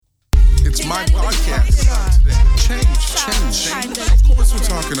It's my podcast. Change. Of course we're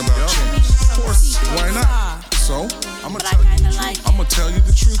talking about change. Of course, why not? So, I'm gonna tell you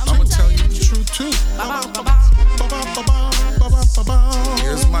the truth. I'm gonna tell you the truth too.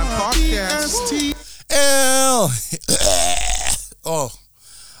 Here's my podcast.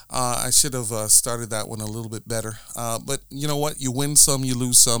 I should have started that one a little bit better. But you know what? You win some, you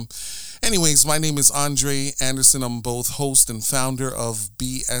lose some. Anyways, my name is Andre Anderson. I'm both host and founder of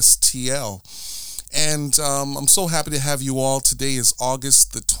BSTL. And I'm so happy to have you all. Today is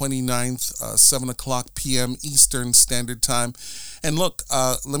August the 29th, 7 o'clock p.m. Eastern Standard Time. And look,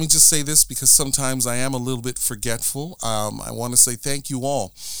 let me just say this because sometimes I am a little bit forgetful. I want to say thank you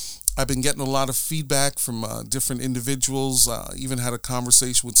all. I've been getting a lot of feedback from different individuals. Even had a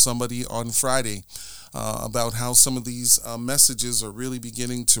conversation with somebody on Friday about how some of these messages are really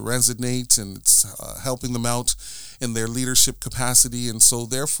beginning to resonate, and it's helping them out in their leadership capacity. And so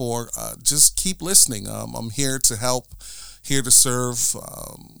therefore, just keep listening. I'm here to help, here to serve.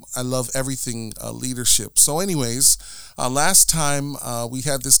 I love everything leadership. So anyways, last time we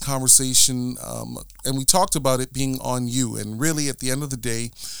had this conversation and we talked about it being on you. And really at the end of the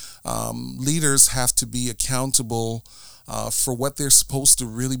day, leaders have to be accountable for what they're supposed to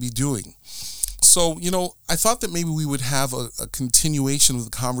really be doing. So, I thought that maybe we would have a continuation of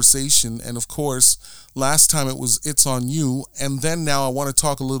the conversation. And of course, last time it's on you. And then now I want to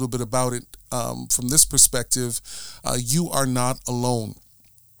talk a little bit about it from this perspective. You are not alone.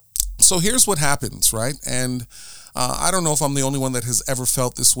 So here's what happens, right? And I don't know if I'm the only one that has ever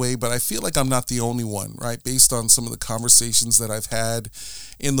felt this way, but I feel like I'm not the only one, right? Based on some of the conversations that I've had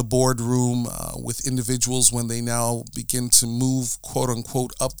in the boardroom with individuals when they now begin to move, quote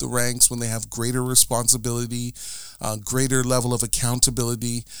unquote, up the ranks, when they have greater responsibility, greater level of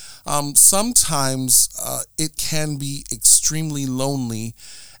accountability. Sometimes it can be extremely lonely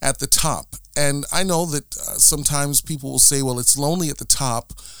at the top. And I know that sometimes people will say, well, it's lonely at the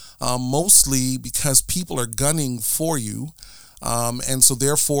top. Mostly because people are gunning for you. And so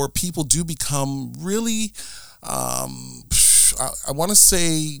therefore people do become really, I want to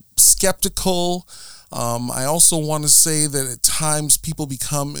say skeptical. I also want to say that at times people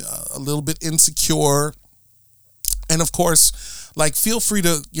become a little bit insecure. And of course, feel free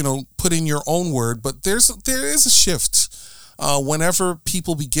to, put in your own word, but there is a shift. Whenever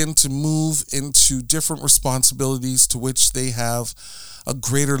people begin to move into different responsibilities to which they have a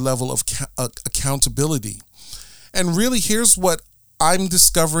greater level of accountability. And really, here's what I'm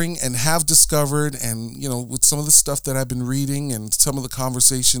discovering and have discovered, and, with some of the stuff that I've been reading and some of the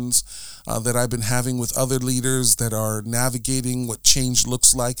conversations that I've been having with other leaders that are navigating what change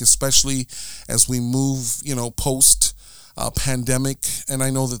looks like, especially as we move, post pandemic. And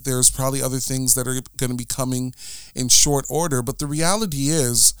I know that there's probably other things that are going to be coming in short order. But the reality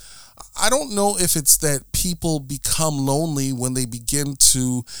is, I don't know if it's that people become lonely when they begin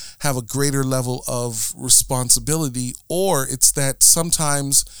to have a greater level of responsibility, or it's that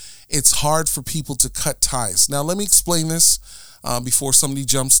sometimes it's hard for people to cut ties. Now, let me explain this before somebody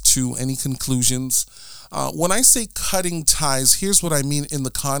jumps to any conclusions. When I say cutting ties, here's what I mean in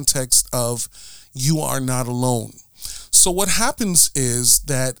the context of you are not alone. So what happens is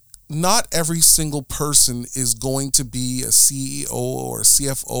that not every single person is going to be a CEO or a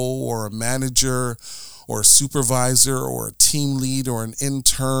CFO or a manager or a supervisor or a team lead or an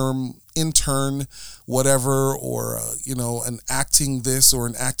intern, whatever, or, an acting this or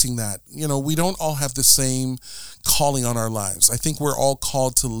an acting that. We don't all have the same calling on our lives. I think we're all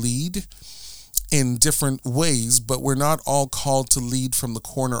called to lead in different ways, but we're not all called to lead from the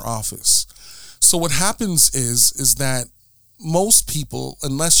corner office. So what happens is that most people,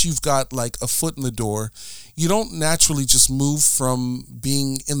 unless you've got a foot in the door, you don't naturally just move from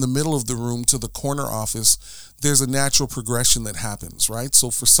being in the middle of the room to the corner office. There's a natural progression that happens, right?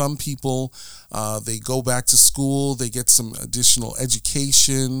 So for some people, they go back to school, they get some additional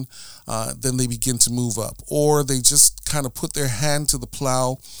education, then they begin to move up. Or they just kind of put their hand to the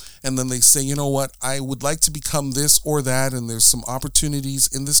plow and then they say, you know what, I would like to become this or that, and there's some opportunities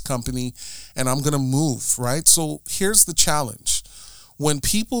in this company, and I'm going to move, right? So here's the challenge. When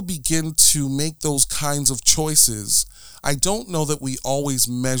people begin to make those kinds of choices, I don't know that we always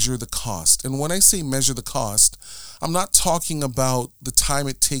measure the cost. And when I say measure the cost, I'm not talking about the time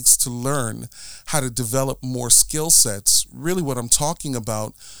it takes to learn how to develop more skill sets. Really what I'm talking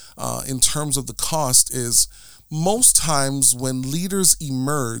about in terms of the cost is most times when leaders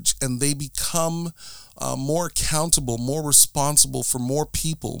emerge and they become more accountable, more responsible for more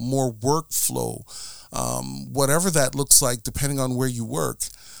people, more workflow, whatever that looks like, depending on where you work,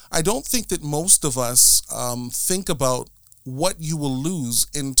 I don't think that most of us think about what you will lose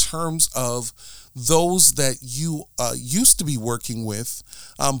in terms of those that you used to be working with,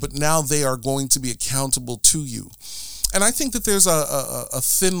 but now they are going to be accountable to you. And I think that there's a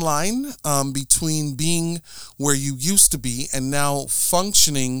thin line between being where you used to be and now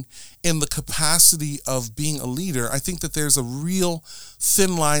functioning in the capacity of being a leader. I think that there's a real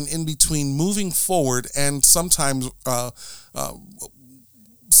thin line in between moving forward and sometimes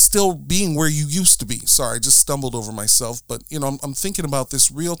still being where you used to be. Sorry, I just stumbled over myself, but I'm thinking about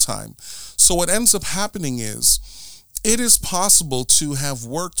this real time. So what ends up happening is, it is possible to have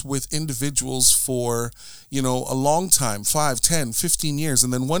worked with individuals for, a long time, 5, 10, 15 years.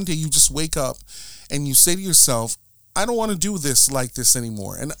 And then one day you just wake up and you say to yourself, I don't want to do this like this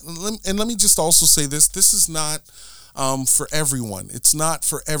anymore. And let me just also say this. This is not for everyone. It's not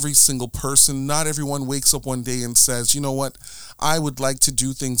for every single person. Not everyone wakes up one day and says, you know what, I would like to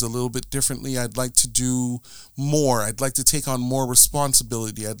do things a little bit differently. I'd like to do more. I'd like to take on more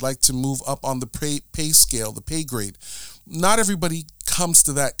responsibility. I'd like to move up on the pay scale, the pay grade. Not everybody comes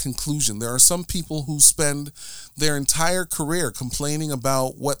to that conclusion. There are some people who spend their entire career complaining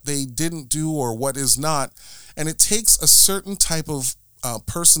about what they didn't do or what is not. And it takes a certain type of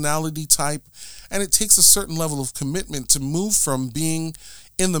personality type, and it takes a certain level of commitment to move from being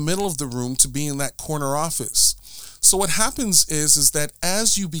in the middle of the room to being in that corner office. So what happens is that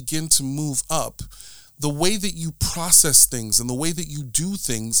as you begin to move up, the way that you process things and the way that you do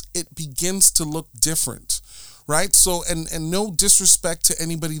things, it begins to look different. Right? So, and no disrespect to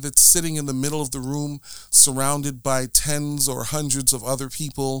anybody that's sitting in the middle of the room surrounded by tens or hundreds of other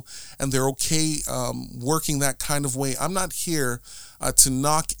people, and they're okay working that kind of way. I'm not here to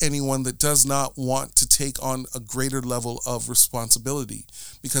knock anyone that does not want to take on a greater level of responsibility,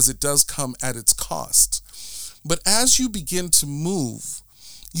 because it does come at its cost. But as you begin to move,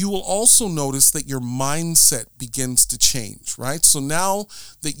 you will also notice that your mindset begins to change, right? So now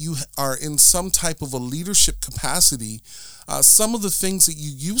that you are in some type of a leadership capacity, some of the things that you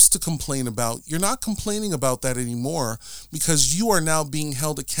used to complain about, you're not complaining about that anymore, because you are now being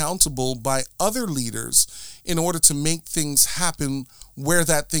held accountable by other leaders in order to make things happen where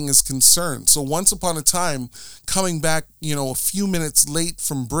that thing is concerned. So once upon a time, coming back, a few minutes late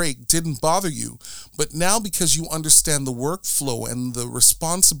from break didn't bother you. But now, because you understand the workflow and the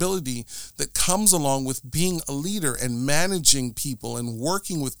responsibility that comes along with being a leader and managing people and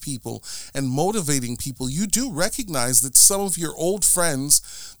working with people and motivating people, you do recognize that some of your old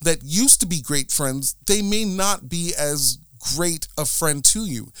friends that used to be great friends, they may not be as great a friend to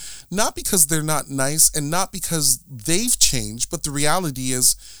you. Not because they're not nice and not because they've changed, but the reality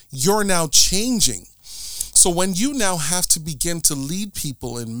is you're now changing. So when you now have to begin to lead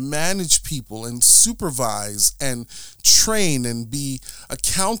people and manage people and supervise and train and be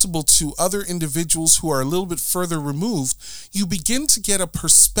accountable to other individuals who are a little bit further removed, you begin to get a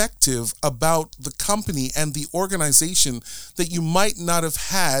perspective about the company and the organization that you might not have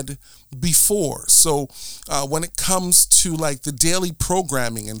had before. So when it comes to like the daily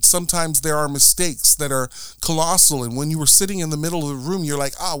programming, and sometimes there are mistakes that are colossal, and when you were sitting in the middle of the room, you're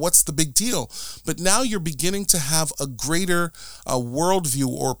like, what's the big deal? But now you're beginning to have a greater worldview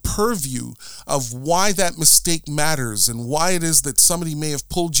or purview of why that mistake matters and why it is that somebody may have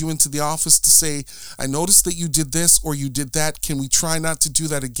pulled you into the office to say, I noticed that you did this or you did that. Can we try not to do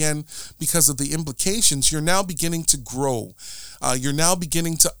that again because of the implications? You're now beginning to grow. You're now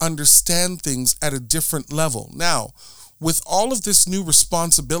beginning to understand things at a different level. Now, with all of this new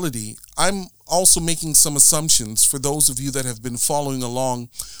responsibility, I'm also making some assumptions for those of you that have been following along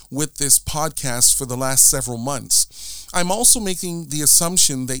with this podcast for the last several months. I'm also making the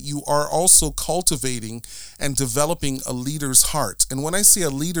assumption that you are also cultivating and developing a leader's heart. And when I say a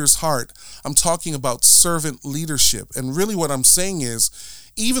leader's heart, I'm talking about servant leadership. And really what I'm saying is,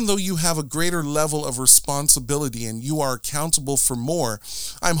 even though you have a greater level of responsibility and you are accountable for more,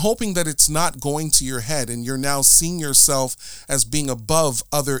 I'm hoping that it's not going to your head and you're now seeing yourself as being above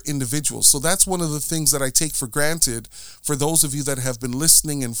other individuals. So that's one of the things that I take for granted for those of you that have been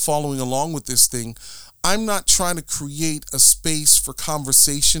listening and following along with this thing. I'm not trying to create a space for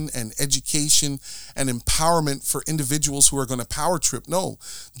conversation and education and empowerment for individuals who are going to power trip. No,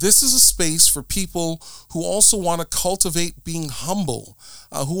 this is a space for people who also want to cultivate being humble,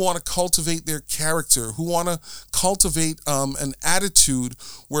 who want to cultivate their character, who want to cultivate an attitude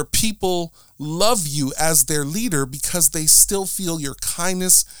where people love you as their leader because they still feel your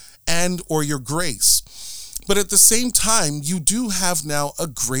kindness and or your grace. But at the same time, you do have now a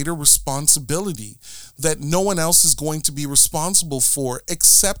greater responsibility that no one else is going to be responsible for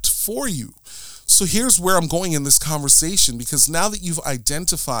except for you. So So here's where I'm going in this conversation, because now that you've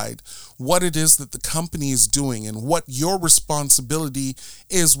identified what it is that the company is doing and what your responsibility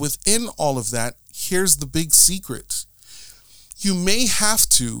is within all of that, here's the big secret. You may have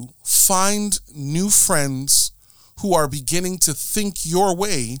to find new friends who are beginning to think your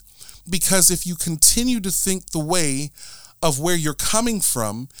way, because if you continue to think the way of where you're coming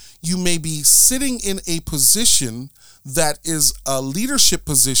from, you may be sitting in a position that is a leadership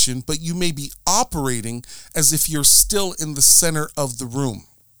position, but you may be operating as if you're still in the center of the room.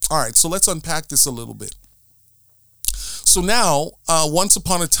 All right, so let's unpack this a little bit. So now, once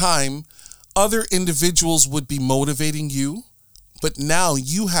upon a time, other individuals would be motivating you, but now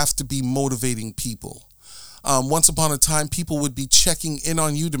you have to be motivating people. Once upon a time, people would be checking in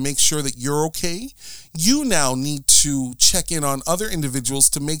on you to make sure that you're okay. You now need to check in on other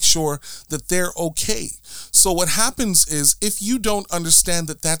individuals to make sure that they're okay. So what happens is, if you don't understand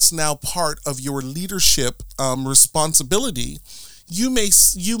that that's now part of your leadership responsibility, you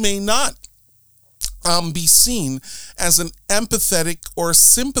may not be seen as an empathetic or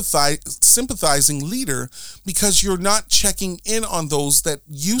sympathizing leader, because you're not checking in on those that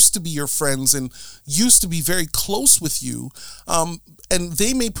used to be your friends and used to be very close with you. And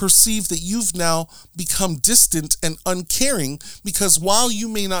they may perceive that you've now become distant and uncaring, because while you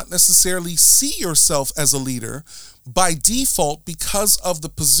may not necessarily see yourself as a leader, by default, because of the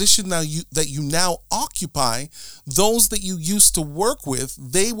position that you now occupy, those that you used to work with,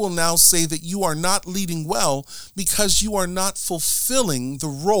 they will now say that you are not leading well, because you are not fulfilling the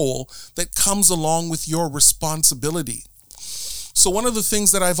role that comes along with your responsibility. So one of the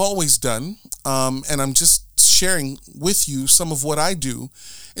things that I've always done, and I'm just sharing with you some of what I do,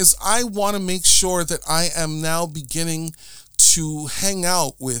 is I want to make sure that I am now beginning to hang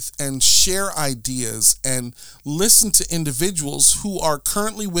out with and share ideas and listen to individuals who are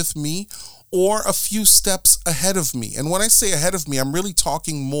currently with me or a few steps ahead of me. And when I say ahead of me, I'm really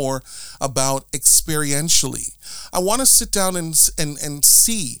talking more about experientially. I want to sit down and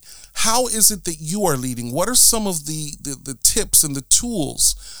see, how is it that you are leading? What are some of the tips and the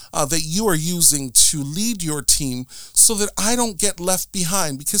tools that you are using to lead your team, so that I don't get left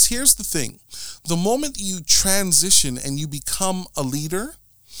behind? Because here's the thing. The moment you transition and you become a leader,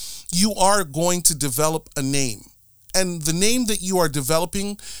 you are going to develop a name. And the name that you are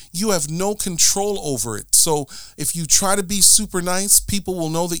developing, you have no control over it. So if you try to be super nice, people will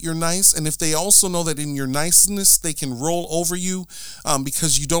know that you're nice. And if they also know that in your niceness, they can roll over you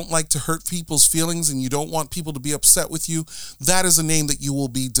because you don't like to hurt people's feelings and you don't want people to be upset with you, that is a name that you will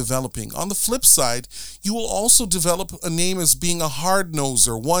be developing. On the flip side, you will also develop a name as being a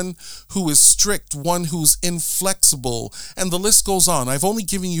hard-noser, one who is strict, one who's inflexible, and the list goes on. I've only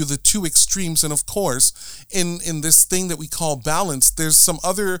given you the two extremes. And of course, in this thing that we call balance, there's some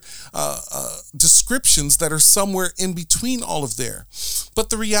other descriptions that are somewhere in between all of there. But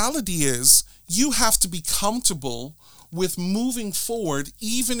the reality is, you have to be comfortable with moving forward,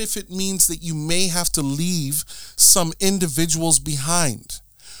 even if it means that you may have to leave some individuals behind.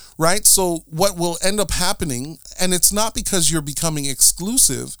 Right? So what will end up happening, and it's not because you're becoming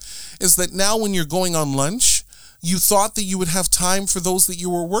exclusive, is that now when you're going on lunch, you thought that you would have time for those that you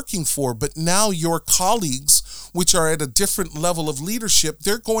were working for, but now your colleagues, which are at a different level of leadership,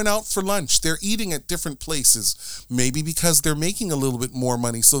 they're going out for lunch. They're eating at different places, maybe because they're making a little bit more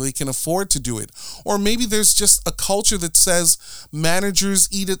money so they can afford to do it. Or maybe there's just a culture that says managers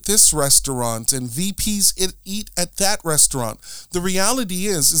eat at this restaurant and VPs eat at that restaurant. The reality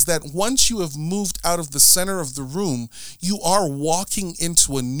is that once you have moved out of the center of the room, you are walking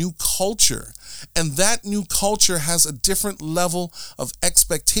into a new culture. And that new culture has a different level of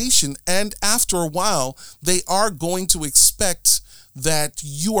expectation. And after a while, they are going to expect that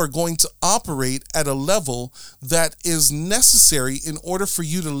you are going to operate at a level that is necessary in order for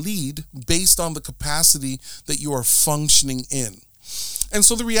you to lead based on the capacity that you are functioning in. And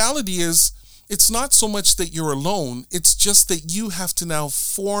so the reality is, it's not so much that you're alone, it's just that you have to now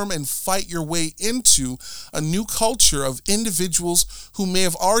form and fight your way into a new culture of individuals who may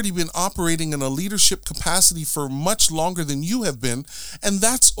have already been operating in a leadership capacity for much longer than you have been, and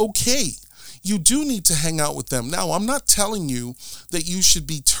that's okay. You do need to hang out with them. Now, I'm not telling you that you should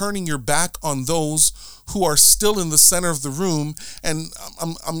be turning your back on those who are still in the center of the room. And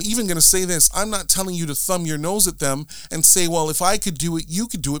I'm even going to say this. I'm not telling you to thumb your nose at them and say, well, if I could do it, you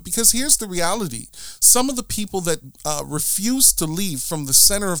could do it. Because here's the reality. Some of the people that refuse to leave from the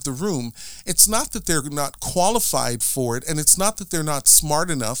center of the room, it's not that they're not qualified for it, and it's not that they're not smart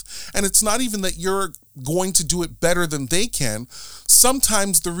enough, and it's not even that you're going to do it better than they can.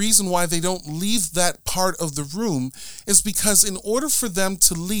 Sometimes the reason why they don't leave that part of the room is because in order for them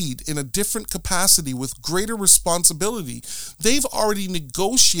to lead in a different capacity with greater responsibility, they've already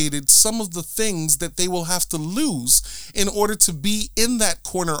negotiated some of the things that they will have to lose in order to be in that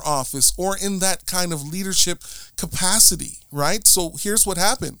corner office or in that kind of leadership capacity, right? So here's what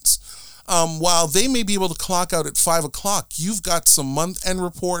happens. While they may be able to clock out at 5 o'clock, you've got some month-end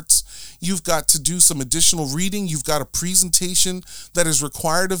reports, you've got to do some additional reading, you've got a presentation that is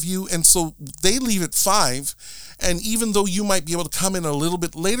required of you, and so they leave at 5, and even though you might be able to come in a little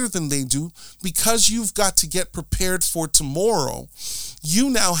bit later than they do, because you've got to get prepared for tomorrow, you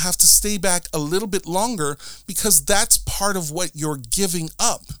now have to stay back a little bit longer because that's part of what you're giving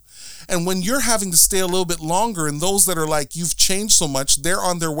up. And when you're having to stay a little bit longer, and those that are like, you've changed so much, they're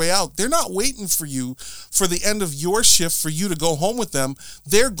on their way out. They're not waiting for you for the end of your shift for you to go home with them.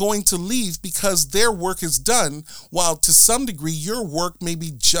 They're going to leave because their work is done, while to some degree your work may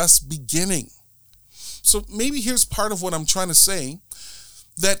be just beginning. So maybe here's part of what I'm trying to say,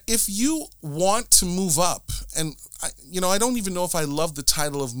 that if you want to move up, and I don't even know if I love the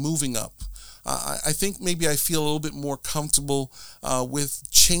title of moving up. I think maybe I feel a little bit more comfortable with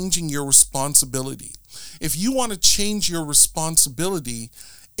changing your responsibility. If you want to change your responsibility,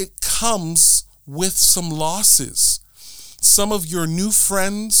 it comes with some losses. Some of your new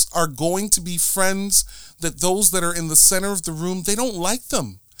friends are going to be friends that those that are in the center of the room, they don't like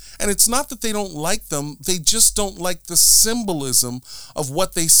them. And it's not that they don't like them, they just don't like the symbolism of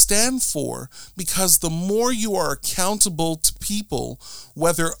what they stand for, because the more you are accountable to people,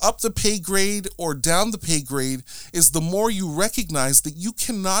 whether up the pay grade or down the pay grade, is the more you recognize that you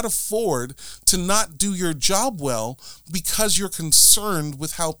cannot afford to not do your job well because you're concerned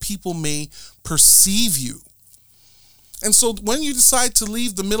with how people may perceive you. And so when you decide to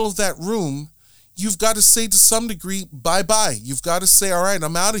leave the middle of that room, you've got to say to some degree, bye-bye. You've got to say, all right,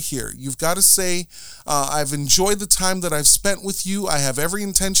 I'm out of here. You've got to say, I've enjoyed the time that I've spent with you. I have every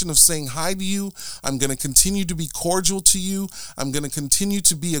intention of saying hi to you. I'm going to continue to be cordial to you. I'm going to continue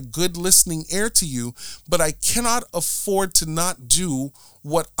to be a good listening ear to you, but I cannot afford to not do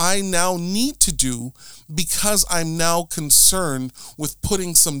what I now need to do because I'm now concerned with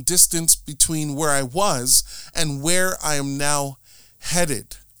putting some distance between where I was and where I am now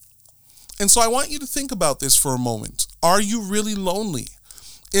headed. And so I want you to think about this for a moment. Are you really lonely?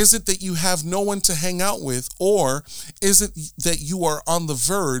 Is it that you have no one to hang out with, or is it that you are on the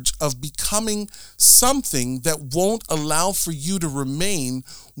verge of becoming something that won't allow for you to remain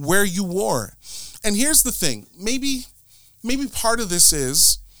where you were? And here's the thing. Maybe part of this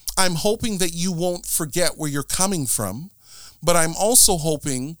is I'm hoping that you won't forget where you're coming from, but I'm also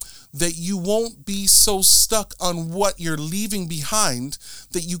hoping that you won't be so stuck on what you're leaving behind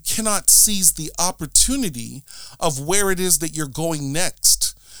that you cannot seize the opportunity of where it is that you're going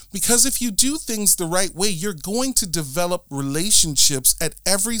next. Because if you do things the right way, you're going to develop relationships at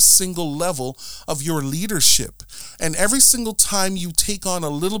every single level of your leadership. And every single time you take on a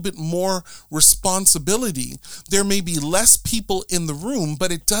little bit more responsibility, there may be less people in the room, but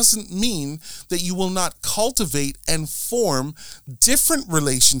it doesn't mean that you will not cultivate and form different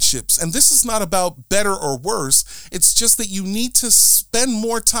relationships. And this is not about better or worse. It's just that you need to spend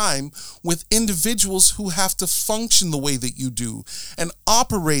more time with individuals who have to function the way that you do and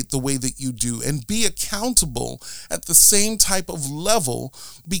operate the way that you do and be accountable at the same type of level,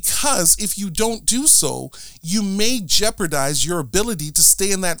 because if you don't do so, you may jeopardize your ability to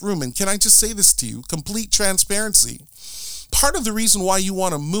stay in that room. And can I just say this to you? Complete transparency. Part of the reason why you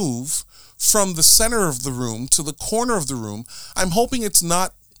want to move from the center of the room to the corner of the room, I'm hoping it's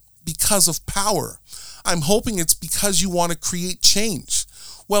not because of power. I'm hoping it's because you want to create change.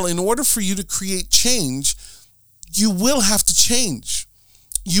 Well, in order for you to create change, you will have to change.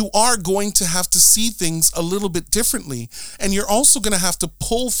 You are going to have to see things a little bit differently. And you're also going to have to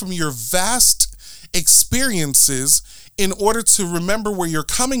pull from your vast experiences in order to remember where you're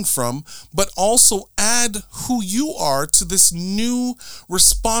coming from, but also add who you are to this new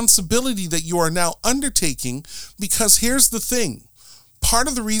responsibility that you are now undertaking. Because here's the thing. part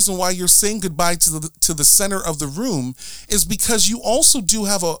of the reason why you're saying goodbye to the center of the room is because you also do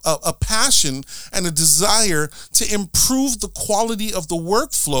have a passion and a desire to improve the quality of the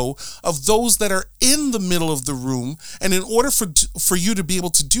workflow of those that are in the middle of the room. And in order for you to be able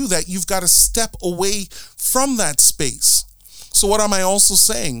to do that, you've got to step away from that space. So what am I also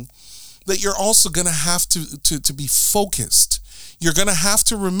saying? That you're also going to have to be focused. You're going to have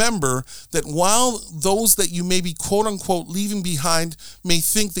to remember that while those that you may be quote unquote leaving behind may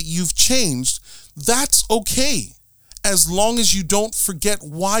think that you've changed, that's okay. As long as you don't forget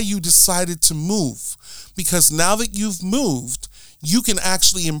why you decided to move. Because now that you've moved, you can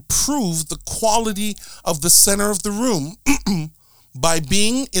actually improve the quality of the center of the room by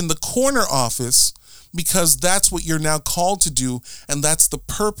being in the corner office, because that's what you're now called to do, and that's the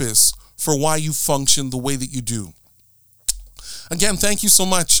purpose for why you function the way that you do. Again, thank you so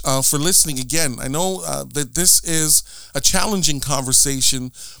much for listening again. I know that this is a challenging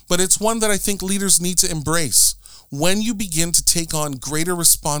conversation, but it's one that I think leaders need to embrace. When you begin to take on greater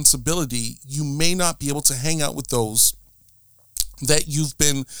responsibility, you may not be able to hang out with those that you've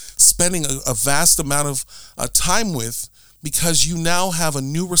been spending a vast amount of time with, because you now have a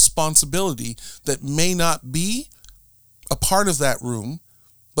new responsibility that may not be a part of that room,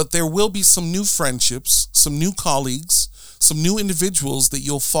 but there will be some new friendships, some new colleagues, some new individuals that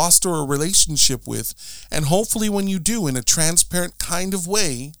you'll foster a relationship with. And hopefully when you do, in a transparent kind of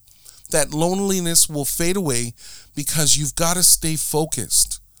way, that loneliness will fade away, because you've got to stay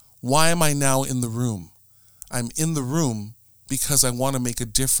focused. Why am I now in the room? I'm in the room because I want to make a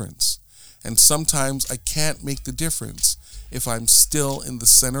difference. And sometimes I can't make the difference if I'm still in the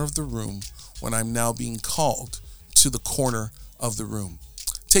center of the room when I'm now being called to the corner of the room.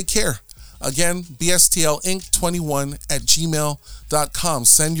 Take care. Again, bstlinc21@gmail.com.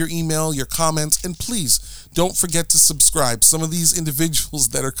 Send your email, your comments, and please don't forget to subscribe. Some of these individuals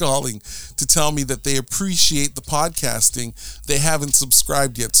that are calling to tell me that they appreciate the podcasting, they haven't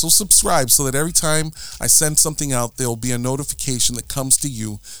subscribed yet. So subscribe so that every time I send something out, there will be a notification that comes to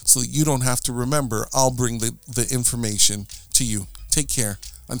you so that you don't have to remember. I'll bring the information to you. Take care.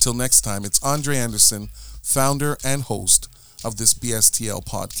 Until next time, it's Andre Anderson, founder and host of this BSTL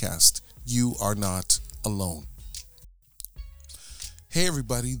podcast. You are not alone. Hey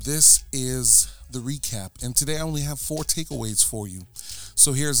everybody, this is the recap, and today I only have 4 takeaways for you.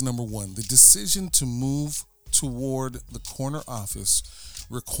 So here's number 1. The decision to move toward the corner office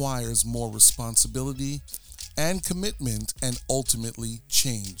requires more responsibility and commitment, and ultimately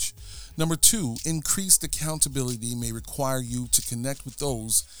change. Number 2, increased accountability may require you to connect with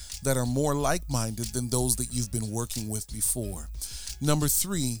those that are more like-minded than those that you've been working with before. Number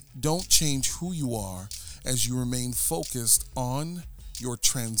 3, don't change who you are as you remain focused on your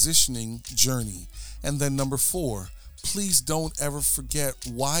transitioning journey. And then number 4, please don't ever forget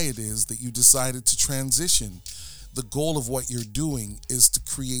why it is that you decided to transition. The goal of what you're doing is to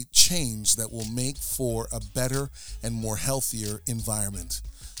create change that will make for a better and more healthier environment.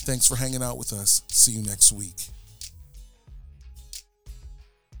 Thanks for hanging out with us. See you next week.